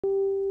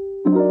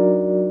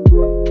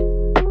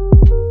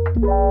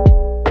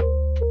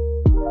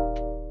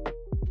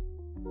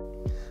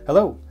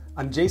Hello,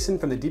 I'm Jason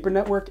from the Deeper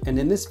Network, and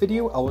in this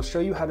video I will show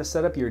you how to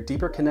set up your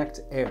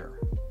DeeperConnect Air.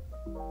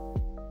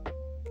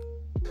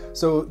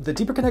 So the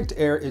DeeperConnect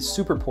Air is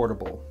super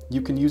portable.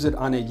 You can use it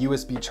on a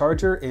USB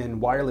charger in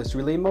wireless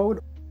relay mode,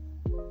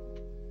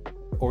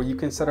 or you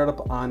can set it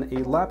up on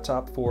a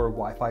laptop for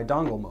Wi-Fi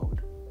dongle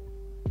mode.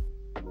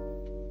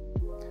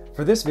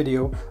 For this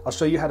video, I'll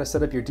show you how to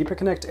set up your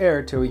DeeperConnect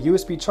Air to a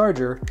USB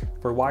charger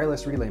for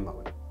wireless relay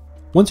mode.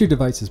 Once your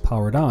device is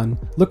powered on,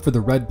 look for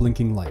the red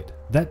blinking light.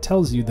 That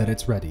tells you that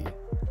it's ready.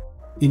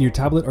 In your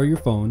tablet or your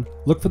phone,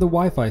 look for the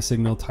Wi-Fi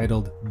signal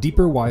titled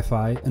Deeper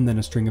Wi-Fi and then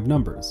a string of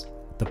numbers.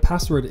 The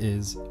password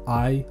is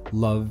I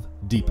love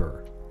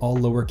Deeper, all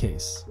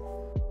lowercase.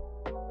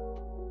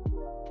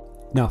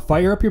 Now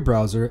fire up your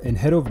browser and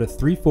head over to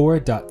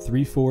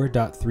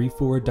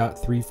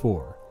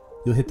 34.34.34.34.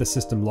 You'll hit the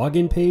system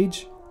login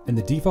page, and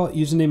the default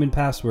username and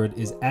password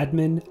is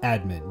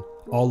admin,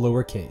 all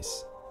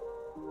lowercase.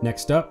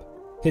 Next up,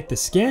 hit the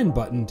scan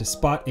button to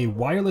spot a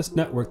wireless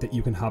network that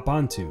you can hop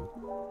onto.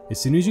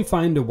 As soon as you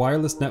find a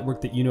wireless network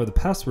that you know the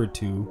password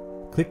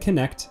to, click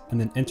connect and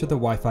then enter the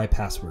Wi-Fi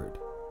password.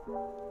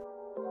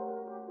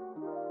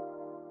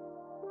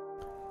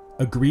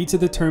 Agree to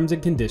the terms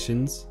and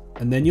conditions,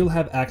 and then you'll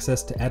have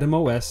access to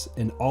AtomOS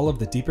and all of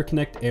the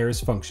DeeperConnect Air's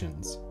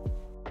functions.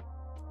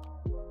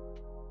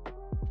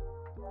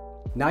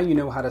 Now you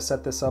know how to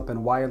set this up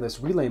in wireless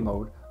relay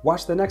mode.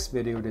 Watch the next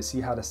video to see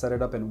how to set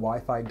it up in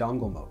Wi-Fi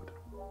dongle mode.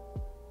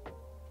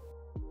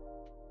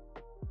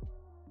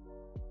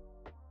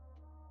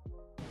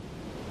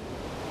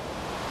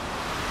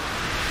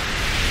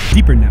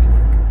 Deeper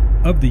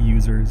Network, of the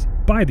users,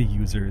 by the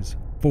users,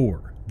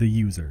 for the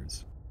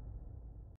users.